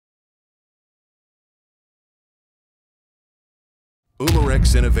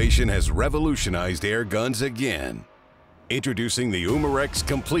Umarex innovation has revolutionized air guns again. Introducing the Umarex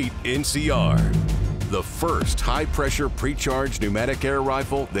Komplete NCR, the first high-pressure pre-charged pneumatic air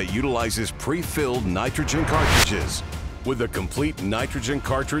rifle that utilizes pre-filled nitrogen cartridges. With a complete nitrogen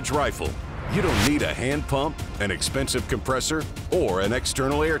cartridge rifle, you don't need a hand pump, an expensive compressor, or an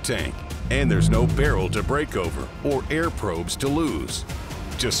external air tank. And there's no barrel to break over or air probes to lose.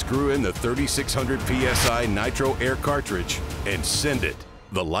 Just screw in the 3600 PSI NitroAir cartridge and send it.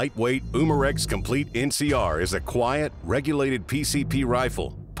 The lightweight Umarex Komplete NCR is a quiet, regulated PCP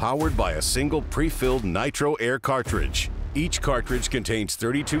rifle powered by a single pre-filled NitroAir cartridge. Each cartridge contains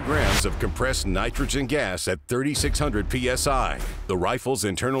 32 grams of compressed nitrogen gas at 3600 PSI. The rifle's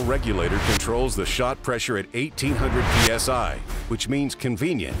internal regulator controls the shot pressure at 1800 PSI, which means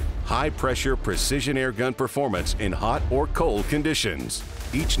convenient, high-pressure precision airgun performance in hot or cold conditions.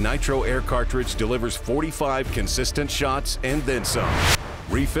 Each NitroAir cartridge delivers 45 consistent shots and then some.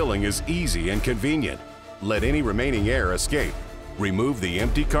 Refilling is easy and convenient. Let any remaining air escape. Remove the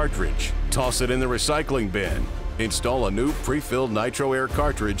empty cartridge, toss it in the recycling bin, install a new pre-filled NitroAir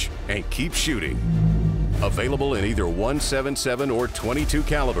cartridge, and keep shooting. Available in either 177 or 22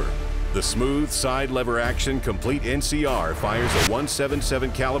 caliber. The smooth side lever action Komplete NCR fires a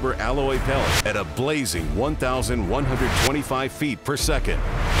 177 caliber alloy pellet at a blazing 1,125 feet per second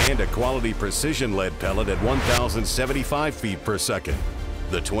and a quality precision lead pellet at 1,075 feet per second.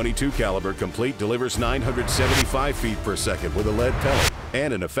 The 22 caliber Komplete delivers 975 feet per second with a lead pellet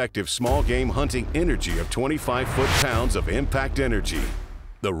and an effective small game hunting energy of 25 foot-pounds of impact energy.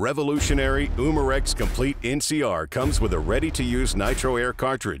 The revolutionary Umarex Komplete NCR comes with a ready-to-use NitroAir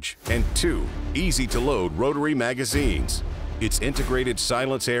cartridge and 2 easy-to-load rotary magazines. Its integrated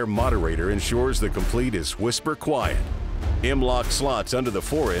silence air moderator ensures the Komplete is whisper quiet. M-lock slots under the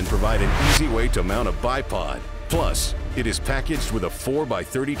fore-end provide an easy way to mount a bipod. Plus, it is packaged with a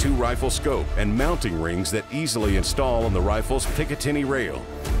 4x32 rifle scope and mounting rings that easily install on the rifle's Picatinny rail.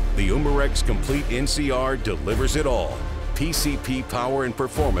 The Umarex Komplete NCR delivers it all. PCP power and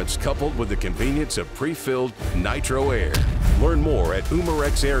performance coupled with the convenience of pre-filled NitroAir. Learn more at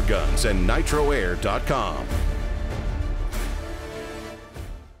Umarex Airguns and NitroAir.com.